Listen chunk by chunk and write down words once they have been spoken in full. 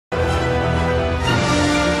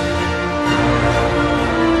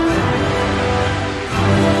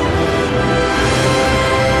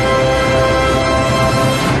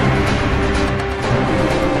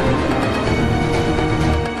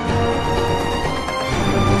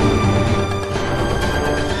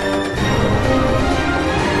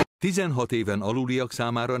16 éven aluliak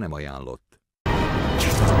számára nem ajánlott.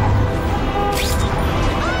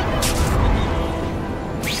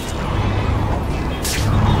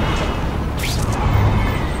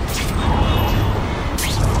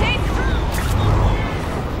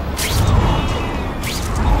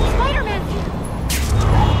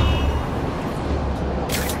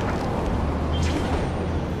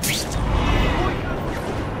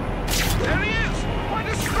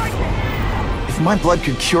 If my blood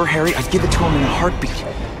could cure Harry, I'd give it to him in a heartbeat.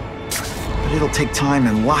 But it'll take time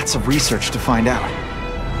and lots of research to find out.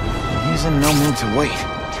 He's in no mood to wait.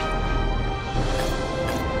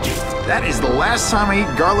 That is the last time I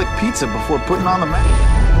eat garlic pizza before putting on the mask.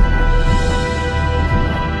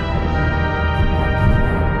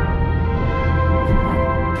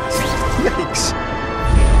 Yikes.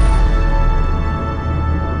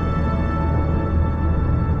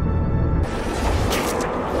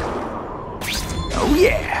 Oh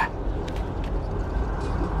yeah!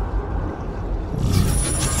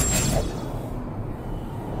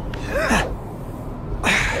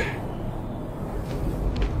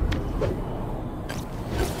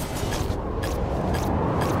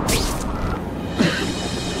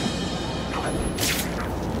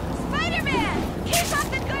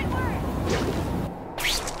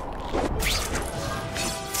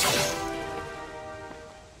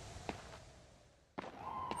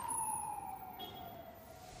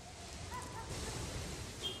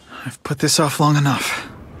 I've put this off long enough.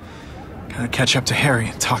 Gotta catch up to Harry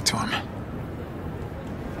and talk to him.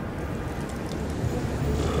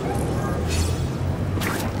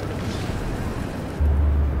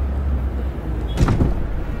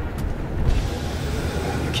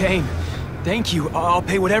 Kane, thank you. I'll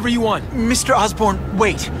pay whatever you want. Mr. Osborn,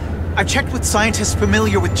 wait. I've checked with scientists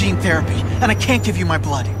familiar with gene therapy, and I can't give you my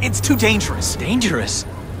blood. It's too dangerous. Dangerous?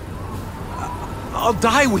 I'll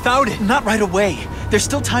die without it. Not right away. There's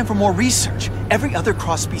still time for more research. Every other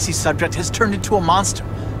cross-species subject has turned into a monster.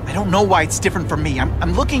 I don't know why it's different from me.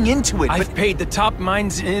 I'm looking into it, but... I've paid the top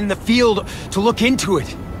minds in the field to look into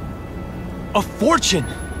it. A fortune!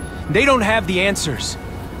 They don't have the answers.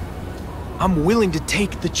 I'm willing to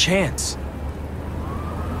take the chance.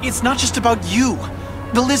 It's not just about you.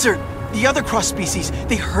 The lizard, the other cross-species,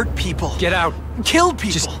 they hurt people. Get out. Kill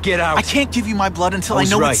people. Just get out. I can't give you my blood until I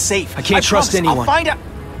know it's safe. I can't trust anyone. I'll find out.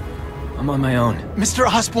 I'm on my own. Mr.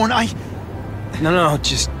 Osborn, No,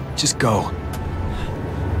 just go.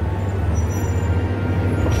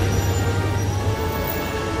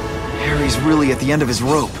 Harry's really at the end of his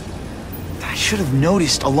rope. I should have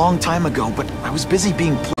noticed a long time ago, but I was busy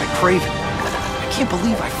being played by Craven. I can't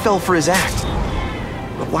believe I fell for his act.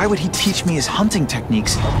 But why would he teach me his hunting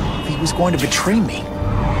techniques if he was going to betray me?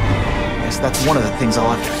 I guess that's one of the things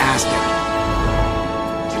I'll have to ask him.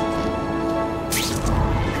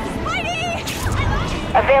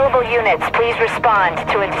 Available units, please respond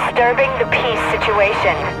to a disturbing the peace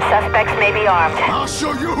situation. Suspects may be armed. I'll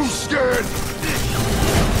show you who's scared!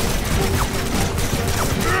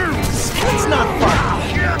 It's not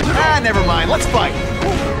fun. Never mind. Let's fight.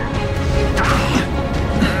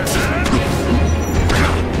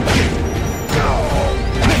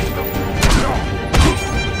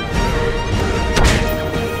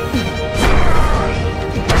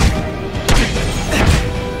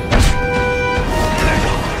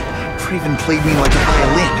 Craven played me like a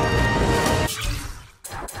violin.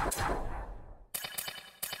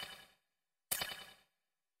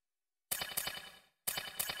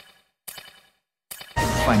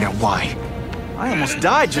 Find out why. I almost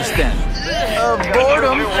died just then.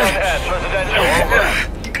 Boredom.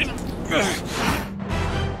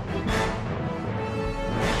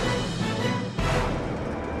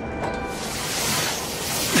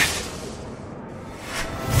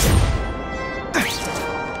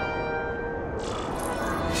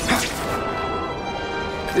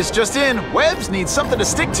 This just in, Webbs needs something to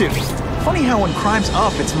stick to. Funny how when crime's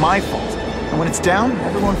up, it's my fault. And when it's down,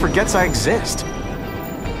 everyone forgets I exist.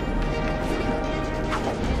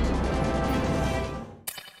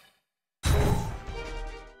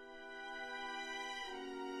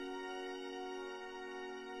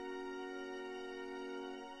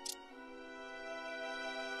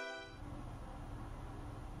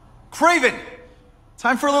 Craven!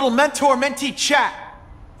 Time for a little mentor-mentee chat.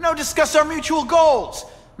 Discuss our mutual goals.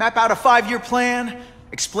 Map out a 5-year plan.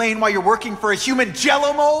 Explain why you're working for a human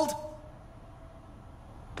jello mold.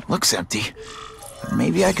 Looks empty.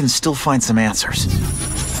 Maybe I can still find some answers.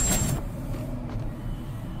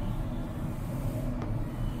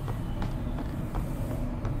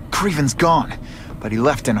 Craven's gone, but he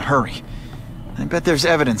left in a hurry. I bet there's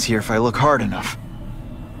evidence here if I look hard enough.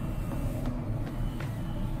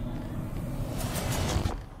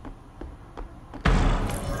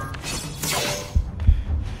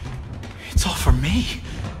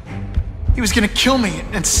 was gonna kill me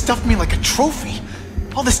and stuff me like a trophy.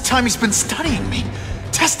 All this time he's been studying me,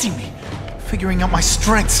 testing me, figuring out my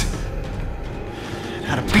strengths, and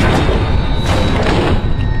how to beat them.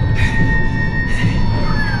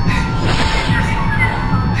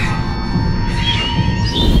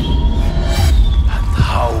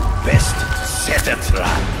 How best to set a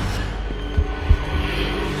trap?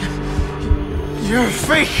 You're a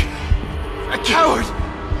fake! A coward!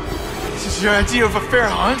 This is your idea of a fair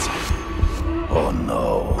hunt? Oh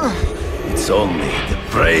no. It's only the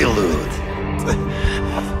prelude.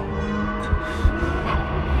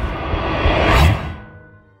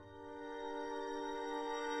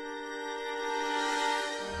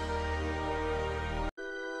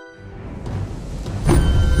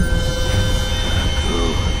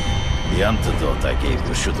 The antidote I gave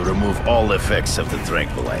you should remove all effects of the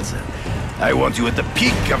tranquilizer. I want you at the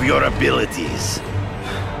peak of your abilities.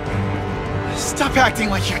 Stop acting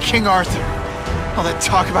like you're King Arthur. All that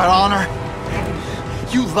talk about honor.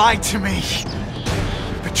 You lied to me.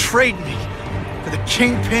 You betrayed me for the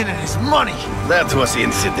Kingpin and his money. That was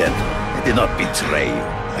incidental. I did not betray you.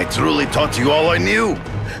 I truly taught you all I knew.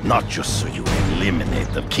 Not just so you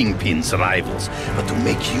eliminate the Kingpin's rivals, but to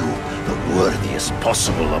make you the worthiest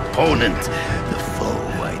possible opponent. The foe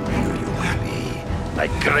I knew you would be. My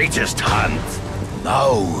greatest hunt.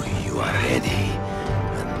 Now you are ready.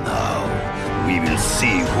 And now we will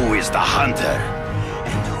see who is the hunter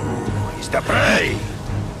and who is the prey.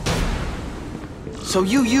 So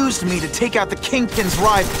you used me to take out the Kingpin's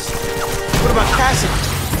rivals. What about Cassidy?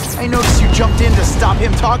 I noticed you jumped in to stop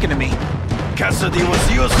him talking to me. Cassidy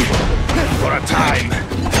was useful for a time.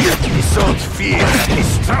 He sowed fear and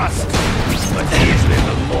mistrust, but he is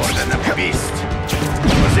little more than a beast.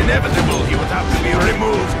 It was inevitable he would have to be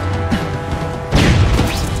removed.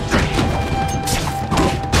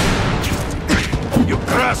 You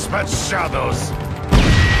grasp at shadows.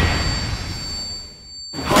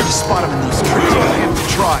 Hard to spot him in those trees, but I have to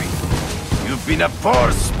try. You've been a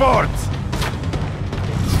poor sport.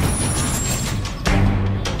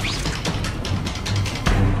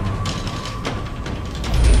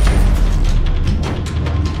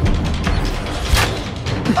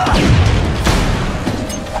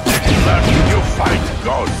 Learn you fight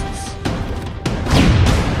ghosts.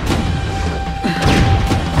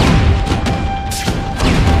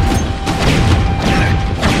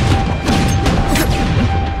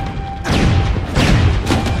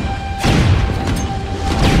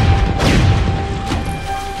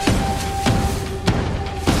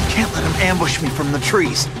 Can't let him ambush me from the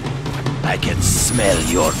trees. I can smell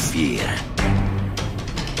your fear.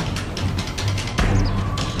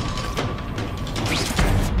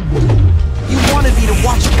 You wanted me to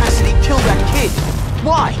watch Cassidy kill that kid.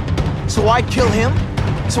 Why? So I'd kill him?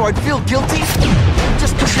 So I'd feel guilty?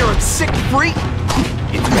 Just because you're a sick freak?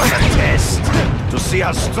 It was a test to see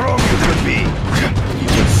how strong you could be. You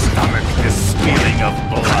would stomach the spilling of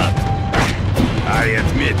blood. I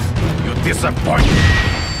admit, you disappoint me.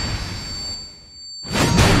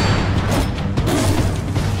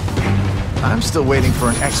 I'm still waiting for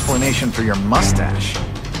an explanation for your mustache.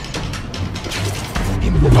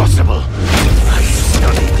 Impossible. I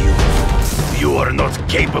studied you. You are not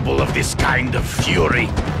capable of this kind of fury.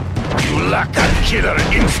 You lack a killer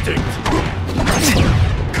instinct.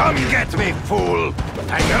 Come get me, fool.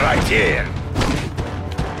 I'm right here.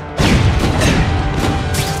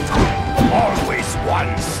 Always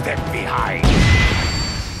one step behind.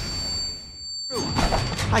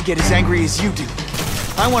 I get as angry as you do.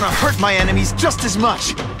 I want to hurt my enemies just as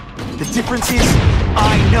much. The difference is,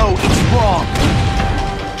 I know it's wrong.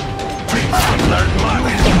 Learn my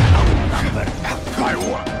number by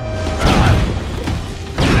one.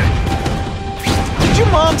 Did your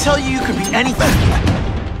mom tell you you could be anything?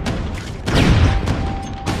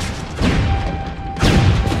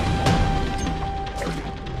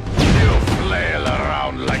 You flail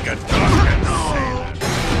around like a drunken sailor.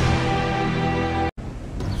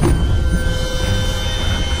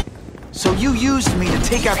 So you used me to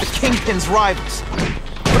take out the Kingpin's rivals.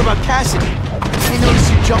 What about Cassidy? I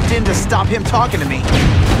noticed you jumped in to stop him talking to me.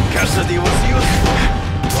 Cassidy was useful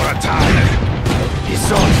for a time. He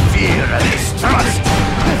sowed fear and mistrust,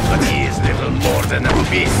 but he is little more than a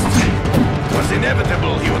beast. It was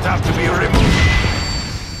inevitable he would have to be removed.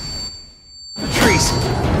 Trees.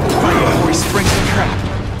 Find him before he springs the trap.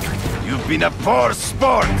 You've been a poor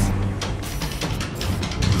sport.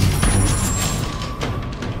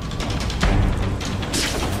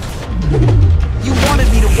 You wanted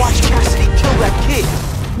me to watch Cassidy kill that kid.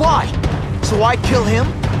 Why? So I'd kill him?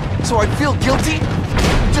 So I'd feel guilty?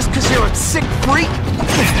 Just because you're a sick freak?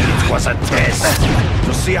 It was a test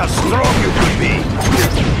to see how strong you could be.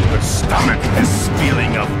 You could stomach the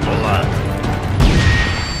spilling of blood.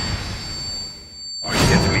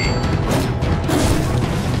 Hit me.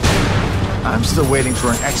 I'm still waiting for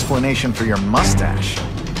an explanation for your mustache.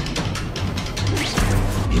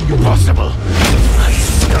 Impossible. I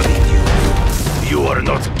studied you. You are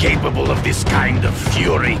not capable of this kind of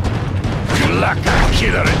fury. You lack a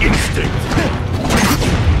killer instinct.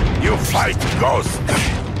 You fight ghosts.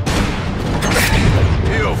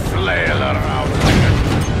 You flail around like a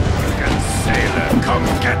drunken sailor. Come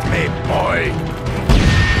get me, boy.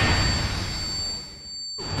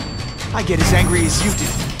 I get as angry as you do.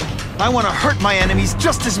 I want to hurt my enemies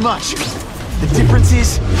just as much. The difference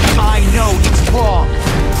is, I know it's wrong.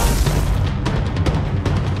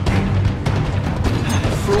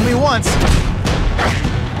 Fool me once.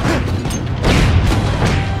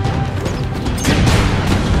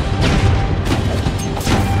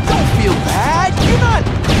 Don't feel bad.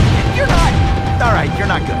 You're not. All right, you're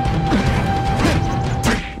not good.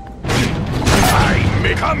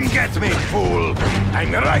 Come get me, fool.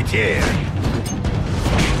 I'm right here.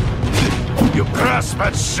 You grasp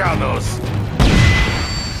at shadows.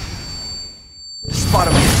 Spot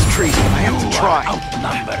him in this tree. I have to try.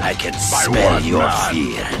 Outnumbered. I can smell your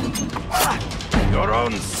fear. Your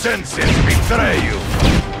own senses betray you.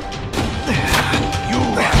 You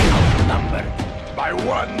are outnumbered by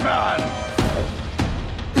one man.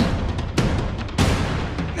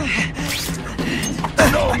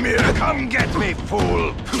 No, Mir, come get me,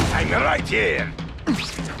 fool. I'm right here.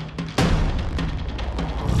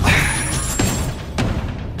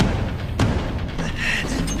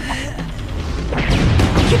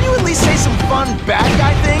 Can you at least say some fun bad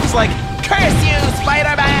guy things like, "Curse you,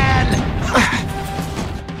 Spider-Man"?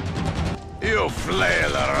 You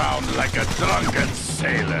flail around like a drunken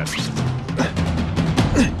sailor.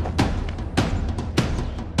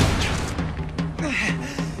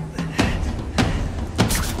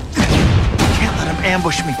 Can't let him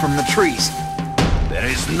ambush me from the trees. There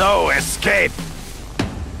is no escape.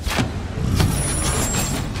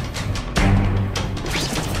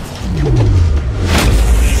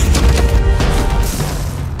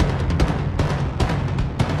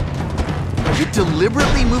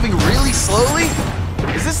 Deliberately moving really slowly?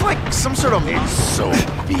 Is this like some sort of... So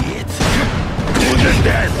be it. To the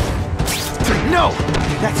death! No!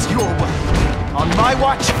 That's your way. On my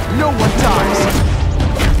watch, no one dies.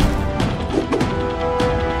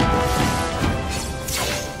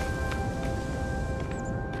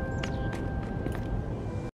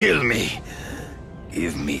 Kill me.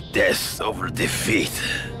 Give me death over defeat.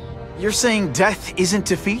 You're saying death isn't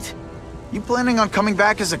defeat? You planning on coming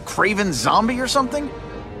back as a craven zombie or something?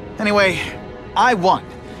 Anyway, I won.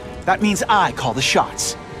 That means I call the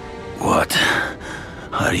shots. What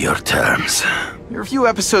are your terms? You're a few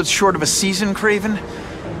episodes short of a season, Craven,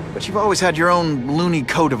 but you've always had your own loony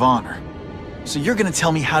code of honor. So you're gonna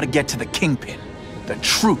tell me how to get to the Kingpin. The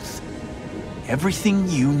truth. Everything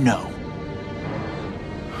you know.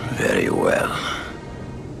 Very well.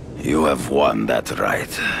 You have won that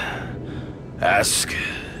right. Ask,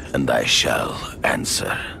 and I shall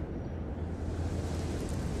answer.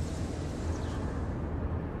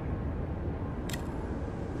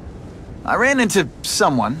 I ran into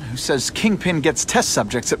someone who says Kingpin gets test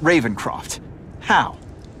subjects at Ravencroft. How?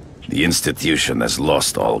 The institution has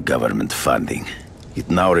lost all government funding.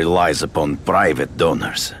 It now relies upon private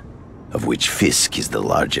donors, of which Fisk is the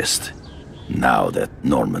largest, now that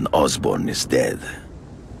Norman Osborn is dead.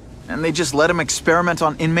 And they just let him experiment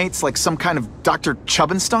on inmates like some kind of Dr.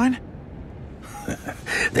 Chubbenstein?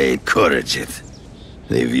 They encourage it.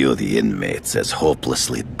 They view the inmates as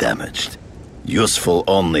hopelessly damaged, useful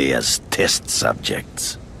only as test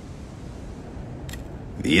subjects.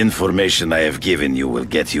 The information I have given you will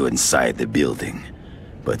get you inside the building,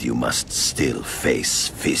 but you must still face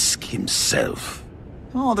Fisk himself.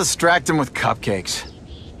 I'll distract him with cupcakes.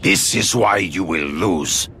 This is why you will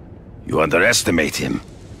lose. You underestimate him.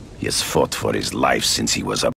 He has fought for his life since he was a